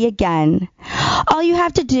be ready again. All you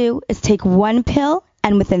have to do is take one pill,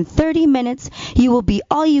 and within 30 minutes, you will be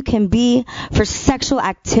all you can be for sexual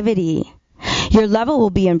activity. Your lover will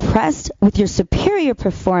be impressed with your superior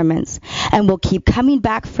performance and will keep coming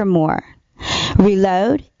back for more.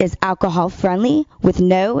 Reload is alcohol-friendly with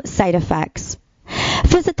no side effects.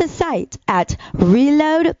 Visit the site at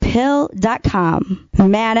reloadpill.com.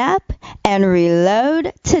 Man up and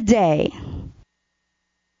reload today.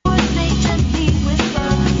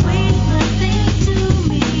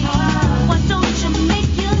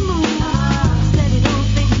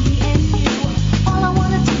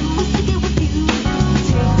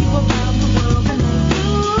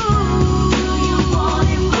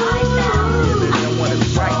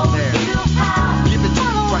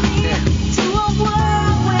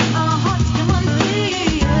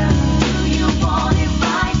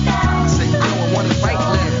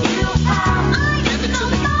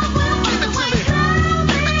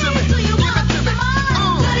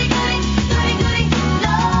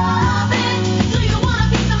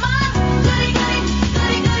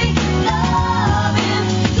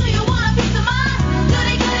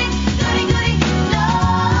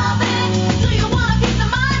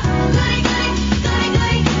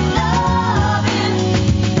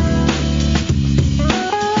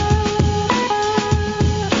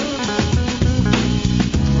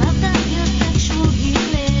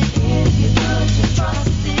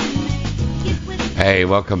 Hey,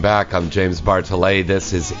 welcome back. I'm James Bartolet.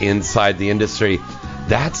 This is Inside the Industry.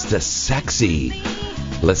 That's the sexy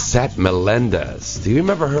Lisette Melendez. Do you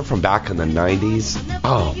remember her from back in the 90s?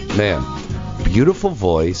 Oh, man. Beautiful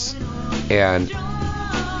voice and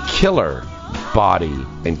killer body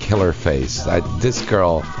and killer face. This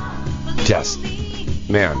girl just,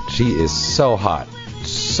 man, she is so hot.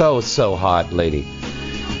 So hot, lady.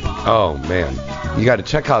 Oh, man. You got to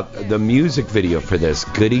check out the music video for this.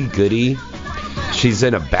 Goody Goody. She's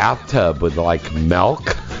in a bathtub with like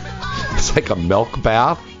milk. It's like a milk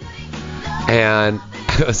bath. And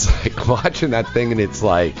I was like watching that thing and it's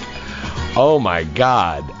like, oh my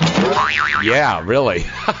God. Yeah, really.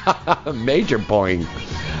 Major point.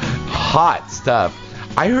 Hot stuff.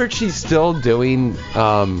 I heard she's still doing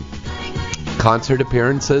concert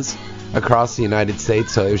appearances across the United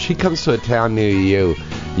States. So if she comes to a town near you,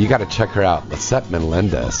 you got to check her out. Lisette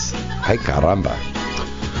Melendez. Ay caramba.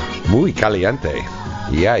 Muy caliente.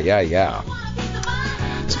 Yeah.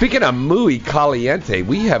 Speaking of muy caliente,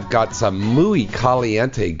 we have got some muy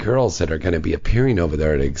caliente girls that are going to be appearing over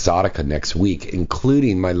there at Exotica next week,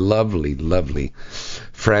 including my lovely, lovely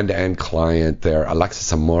friend and client there,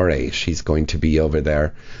 Alexis Amore. She's going to be over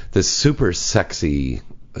there. The super sexy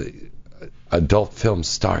adult film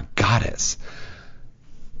star goddess,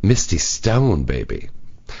 Misty Stone, baby.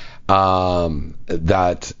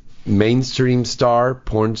 That mainstream star,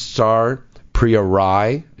 porn star, Priya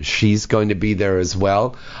Rai, she's going to be there as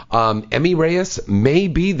well. Emmy Reyes may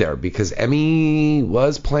be there because Emmy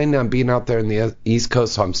was planning on being out there in the East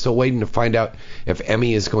Coast, so I'm still waiting to find out if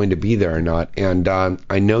Emmy is going to be there or not. And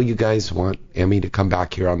I know you guys want Emmy to come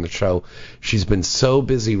back here on the show. She's been so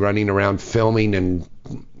busy running around filming and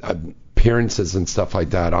appearances and stuff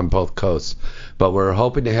like that on both coasts. But we're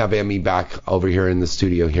hoping to have Emmy back over here in the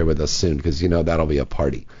studio here with us soon because, that'll be a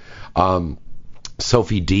party.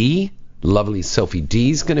 Sophie D. Lovely Sophie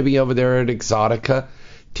D is going to be over there at Exotica.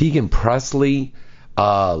 Tegan Presley,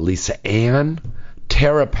 Lisa Ann,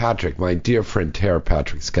 Tara Patrick, my dear friend Tara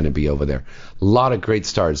Patrick is going to be over there. A lot of great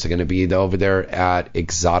stars are going to be over there at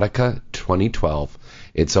Exotica 2012.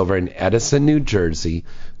 It's over in Edison, New Jersey.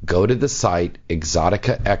 Go to the site,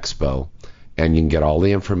 Exotica Expo, and you can get all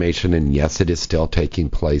the information. And yes, it is still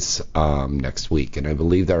taking place next week. And I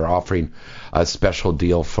believe they're offering a special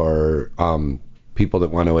deal for people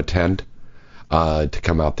that want to attend. To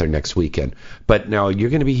come out there next weekend. But now you're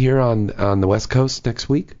going to be here on the West Coast next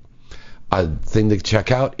week. A thing to check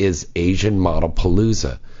out is Asian Model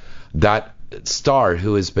Palooza. That star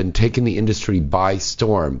who has been taking the industry by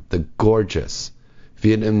storm, the gorgeous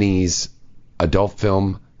Vietnamese adult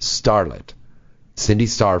film starlet, Cindy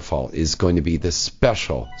Starfall, is going to be the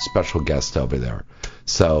special guest over there.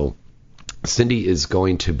 So Cindy is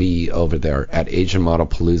going to be over there at Asian Model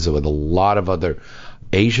Palooza with a lot of other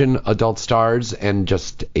Asian adult stars and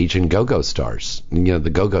just Asian go-go stars, the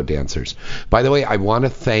go-go dancers. By the way, I want to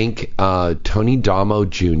thank Tony Damo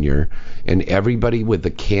Jr. and everybody with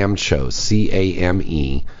the CAM show,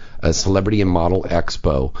 CAME, a Celebrity and Model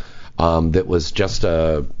Expo, that was just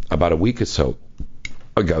about a week or so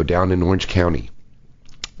ago down in Orange County.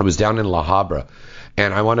 I was down in La Habra.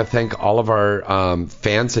 And I want to thank all of our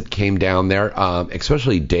fans that came down there,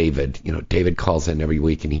 especially David. David calls in every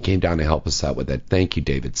week, and he came down to help us out with that. Thank you,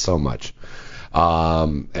 David, so much.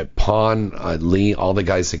 At Pawn, Lee, all the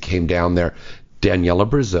guys that came down there. Daniela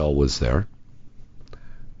Brazil was there.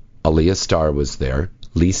 Aaliyah Starr was there.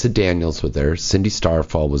 Lisa Daniels was there. Cindy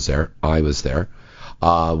Starfall was there. I was there.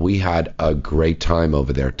 We had a great time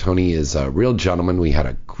over there. Tony is a real gentleman. We had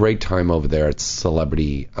a great time over there at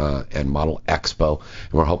Celebrity and Model Expo,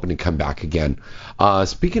 and we're hoping to come back again.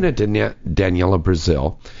 Speaking of Daniela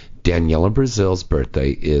Brazil's birthday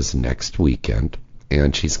is next weekend,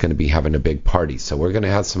 and she's going to be having a big party. So we're going to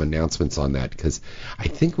have some announcements on that because I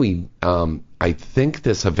think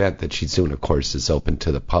this event that she's doing, of course, is open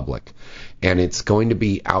to the public. And it's going to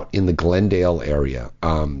be out in the Glendale area.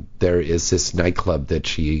 There is this nightclub that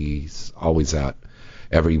she's always at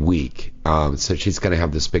every week. So she's going to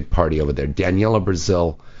have this big party over there. Daniela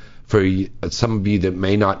Brazil, for some of you that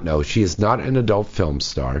may not know, she is not an adult film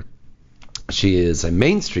star. She is a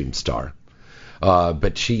mainstream star.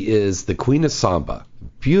 But she is the Queen of Samba.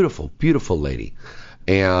 Beautiful, beautiful lady.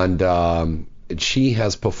 And she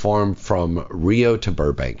has performed from Rio to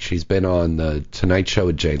Burbank. She's been on the Tonight Show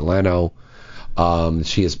with Jay Leno.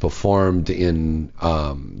 She has performed in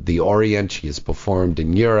the Orient. She has performed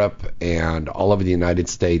in Europe and all over the United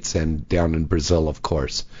States and down in Brazil, of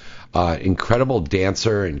course. Incredible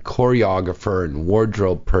dancer and choreographer and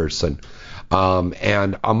wardrobe person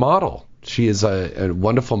and a model. She is a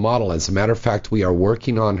wonderful model. As a matter of fact, we are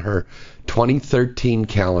working on her 2013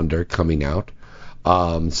 calendar coming out.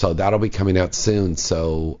 So that'll be coming out soon.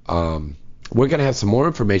 So we're going to have some more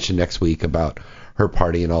information next week about her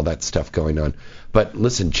party and all that stuff going on. But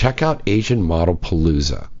listen, check out Asian Model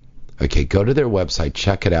Palooza. Okay, go to their website,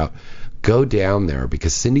 check it out. Go down there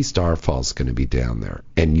because Cindy Starfall is going to be down there.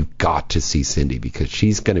 And you've got to see Cindy because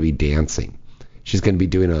she's going to be dancing. She's going to be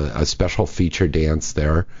doing a special feature dance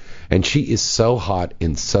there. And she is so hot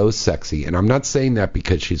and so sexy. And I'm not saying that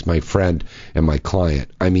because she's my friend and my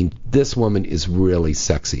client. I mean, this woman is really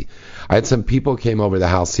sexy. I had some people came over the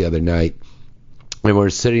house the other night. And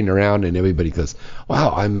we're sitting around, and everybody goes,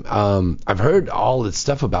 "Wow, I've heard all this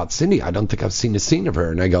stuff about Cindy. I don't think I've seen a scene of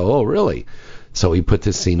her." And I go, "Oh, really?" So we put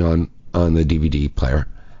this scene on the DVD player,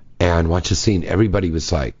 and watch the scene. Everybody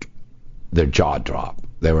was like, their jaw dropped.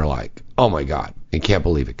 They were like, Oh my God, I can't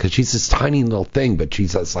believe it, because she's this tiny little thing, but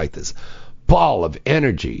she's just like this ball of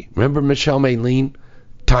energy. Remember Michelle Maylene?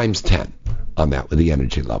 Times 10 on that with the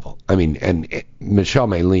energy level. I mean, and Michelle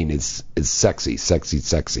Maylene is sexy.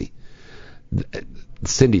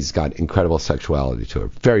 Cindy's got incredible sexuality to her.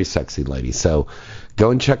 Very sexy lady. So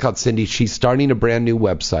go and check out Cindy. She's starting a brand new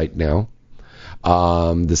website now.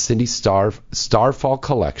 The Cindy Starfall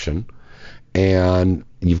Collection. And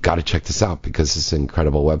you've got to check this out because it's an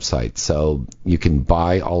incredible website. So you can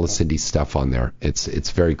buy all of Cindy's stuff on there.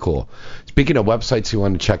 It's very cool. Speaking of websites you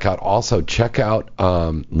want to check out, also check out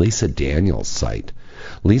Lisa Daniels' site.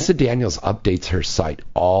 Lisa Daniels updates her site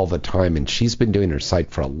all the time, and she's been doing her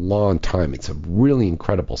site for a long time. It's a really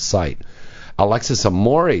incredible site. Alexis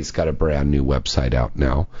Amore's got a brand new website out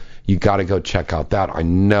now. You got to go check out that. I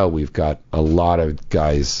know we've got a lot of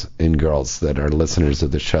guys and girls that are listeners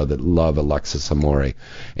of the show that love Alexis Amore.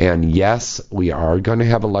 And yes, we are going to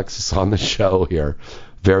have Alexis on the show here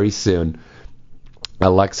very soon.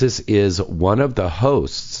 Alexis is one of the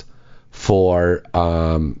hosts for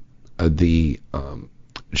the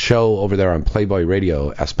show over there on Playboy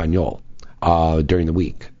Radio Espanol during the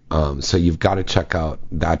week. So you've got to check out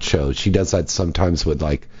that show. She does that sometimes with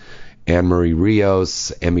like Anne-Marie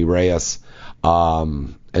Rios, Emmy Reyes.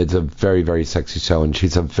 It's a very, very sexy show, and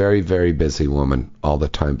she's a very, very busy woman all the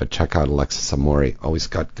time. But check out Alexis Amore. Always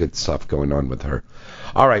got good stuff going on with her.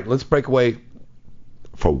 All right, let's break away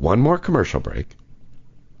for one more commercial break.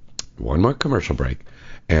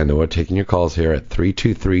 And we're taking your calls here at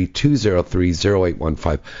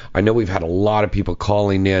 323-203-0815. I know we've had a lot of people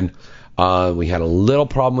calling in. We had a little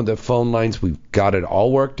problem with the phone lines. We've got it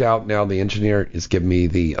all worked out now. The engineer is giving me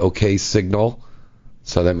the okay signal.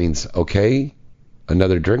 So that means okay,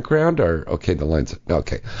 another drink round, or okay, the lines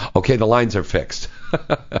are fixed.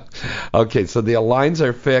 Okay, so the lines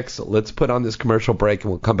are fixed. Let's put on this commercial break,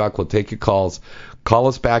 and we'll come back. We'll take your calls. Call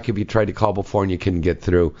us back if you tried to call before and you couldn't get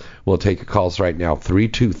through. We'll take your calls right now,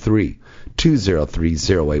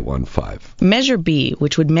 323-203-0815. Measure B,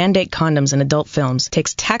 which would mandate condoms in adult films,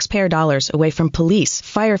 takes taxpayer dollars away from police,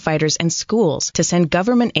 firefighters, and schools to send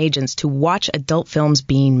government agents to watch adult films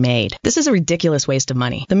being made. This is a ridiculous waste of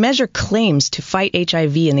money. The measure claims to fight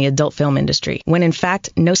HIV in the adult film industry, when in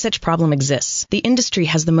fact, no such problem exists. The industry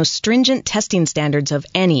has the most stringent testing standards of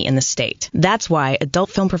any in the state. That's why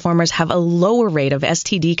adult film performers have a lower rate of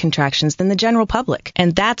STD contractions than the general public.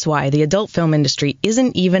 And that's why the adult film industry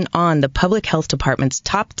isn't even on the Public Health Department's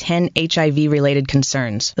top 10 HIV-related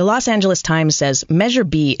concerns. The Los Angeles Times says Measure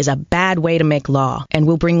B is a bad way to make law and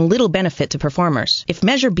will bring little benefit to performers. If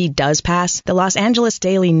Measure B does pass, the Los Angeles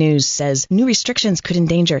Daily News says new restrictions could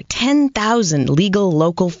endanger 10,000 legal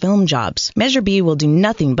local film jobs. Measure B will do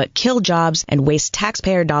nothing but kill jobs and waste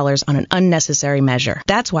taxpayer dollars on an unnecessary measure.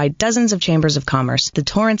 That's why dozens of chambers of commerce, the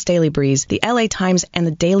Torrance Daily Breeze, the LA Times, and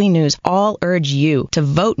the Daily News all urge you to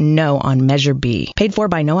vote no on Measure B. Paid for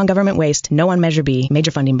by No on Government Waste, No on Measure B, major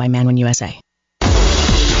funding by Manwin USA.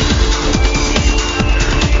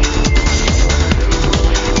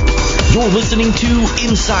 You're listening to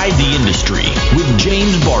Inside the Industry with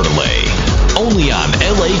James Bartolet, only on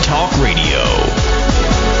LA Talk Radio.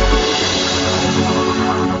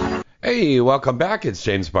 Hey, welcome back. It's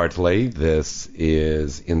James Bartolet. This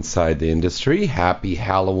is Inside the Industry. Happy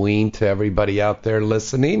Halloween to everybody out there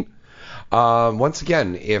listening. Once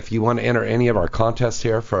again, if you want to enter any of our contests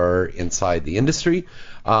here for Inside the Industry,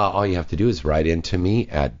 all you have to do is write into me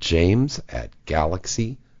at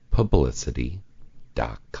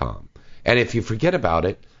james@galaxypublicity.com. And if you forget about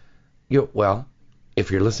it,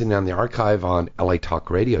 if you're listening on the archive on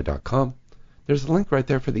latalkradio.com, there's a link right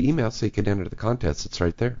there for the email so you can enter the contest. It's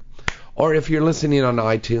right there. Or if you're listening on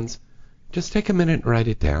iTunes, just take a minute and write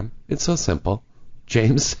it down. It's so simple.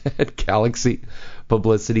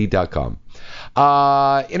 james@galaxypublicity.com.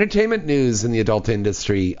 Entertainment news in the adult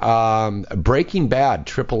industry. Breaking Bad,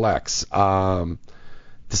 XXX.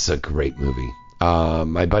 This is a great movie.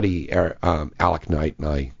 My buddy Alec Knight and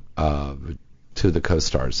I, two of the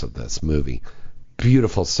co-stars of this movie.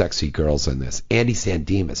 Beautiful, sexy girls in this. Andy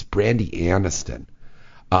Sandemus, Brandy Aniston.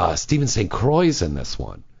 Stephen St. Croix's in this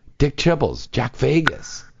one. Dick Chibbles, Jack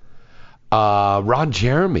Vegas, Ron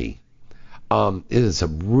Jeremy. It is a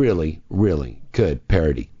really, really good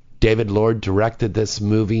parody. David Lord directed this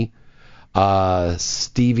movie.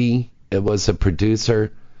 Stevie, it was a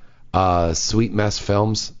producer. Sweet Mess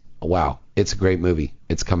Films. Wow, it's a great movie.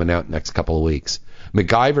 It's coming out next couple of weeks.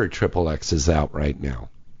 MacGyver XXX is out right now.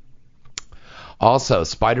 Also,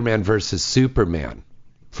 Spider-Man vs. Superman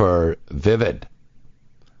for Vivid.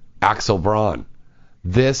 Axel Braun.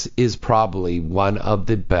 This is probably one of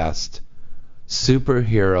the best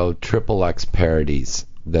superhero XXX parodies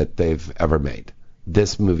that they've ever made.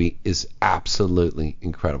 This movie is absolutely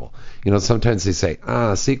incredible. You know, sometimes they say,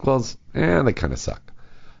 sequels, they kind of suck.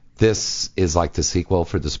 This is like the sequel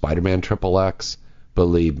for the Spider-Man XXX.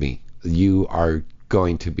 Believe me, you are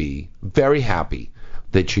going to be very happy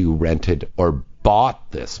that you rented or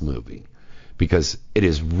bought this movie, because it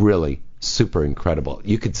is really super incredible.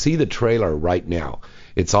 You can see the trailer right now.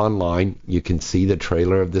 It's online. You can see the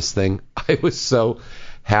trailer of this thing. I was so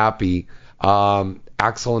happy.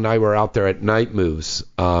 Axel and I were out there at Night Moves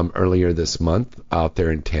earlier this month out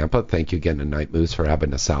there in Tampa. Thank you again to Night Moves for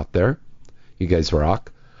having us out there. You guys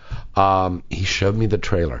rock. He showed me the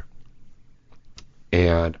trailer,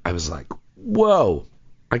 and I was like, whoa.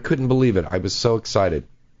 I couldn't believe it. I was so excited.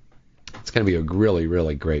 It's going to be a really,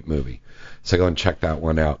 really great movie. So go and check that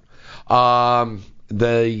one out.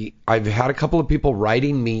 I've had a couple of people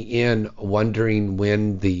writing me in wondering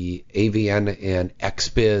when the AVN and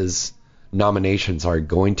XBiz nominations are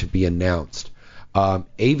going to be announced.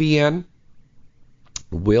 AVN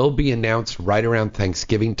will be announced right around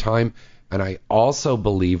Thanksgiving time, and I also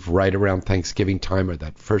believe right around Thanksgiving time, or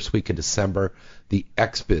that first week of December, the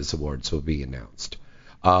XBiz Awards will be announced.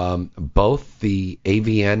 Both the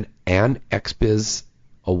AVN and XBiz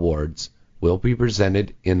Awards will be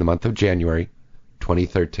presented in the month of January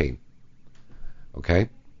 2013. Okay?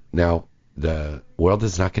 Now, the world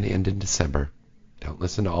is not going to end in December. Don't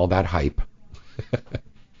listen to all that hype.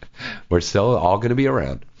 We're still all going to be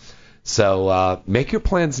around. So make your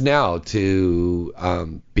plans now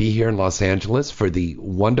to be here in Los Angeles for the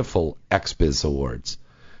wonderful XBiz Awards.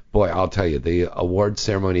 Boy, I'll tell you, the award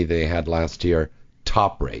ceremony they had last year,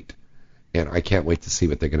 top rate. And I can't wait to see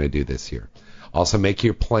what they're going to do this year. Also, make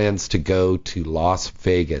your plans to go to Las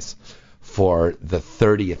Vegas for the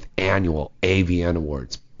 30th annual AVN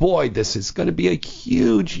Awards. Boy, this is going to be a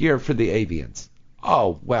huge year for the AVNs.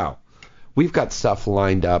 Oh, wow. We've got stuff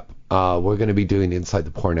lined up. We're going to be doing Inside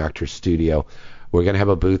the Porn Actors Studio. We're going to have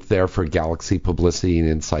a booth there for Galaxy Publicity and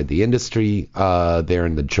Inside the Industry there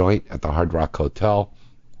in the Joint at the Hard Rock Hotel.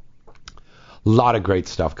 A lot of great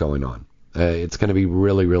stuff going on. It's going to be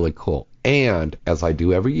really, really cool. And as I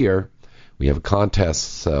do every year, we have a contest,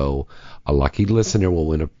 so a lucky listener will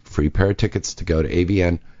win a free pair of tickets to go to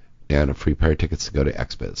AVN and a free pair of tickets to go to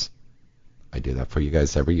XBiz. I do that for you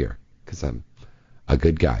guys every year because I'm a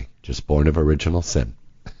good guy, just born of original sin.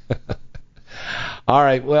 All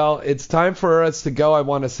right, well, it's time for us to go. I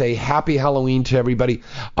want to say happy Halloween to everybody.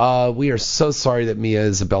 We are so sorry that Mia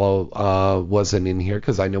Isabella wasn't in here,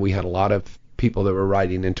 because I know we had a lot of people that were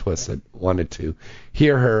writing into us that wanted to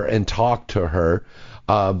hear her and talk to her,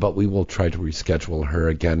 but we will try to reschedule her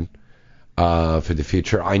again for the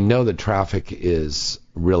future. I know the traffic is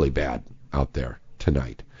really bad out there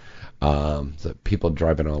tonight. The people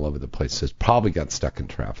driving all over the place has probably got stuck in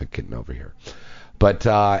traffic getting over here. But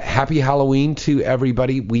happy Halloween to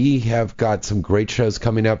everybody. We have got some great shows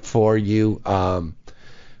coming up for you.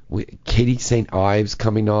 Katie St. Ives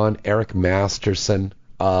coming on, Eric Masterson,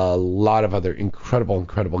 a lot of other incredible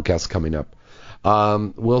guests coming up.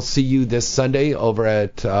 We'll see you this Sunday over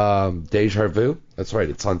at Deja Vu. That's right,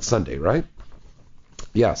 it's on Sunday, right?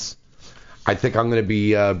 Yes. I think I'm going to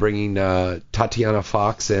be bringing Tatiana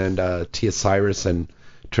Fox and Tia Cyrus and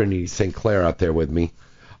Trinity St. Clair out there with me.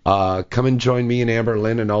 Come and join me and Amber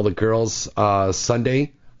Lynn and all the girls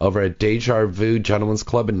Sunday over at Deja Vu Gentlemen's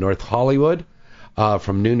Club in North Hollywood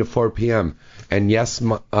from noon to 4 p.m. And yes,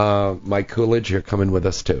 Mike Coolidge, you're coming with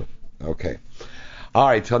us too. Okay. All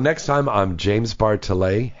right, till next time, I'm James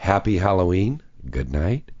Bartolet. Happy Halloween, good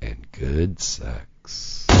night, and good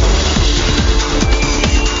sex.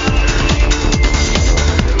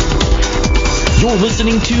 You're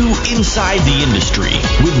listening to Inside the Industry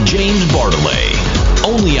with James Bartolet,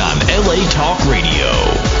 only on LA Talk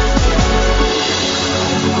Radio.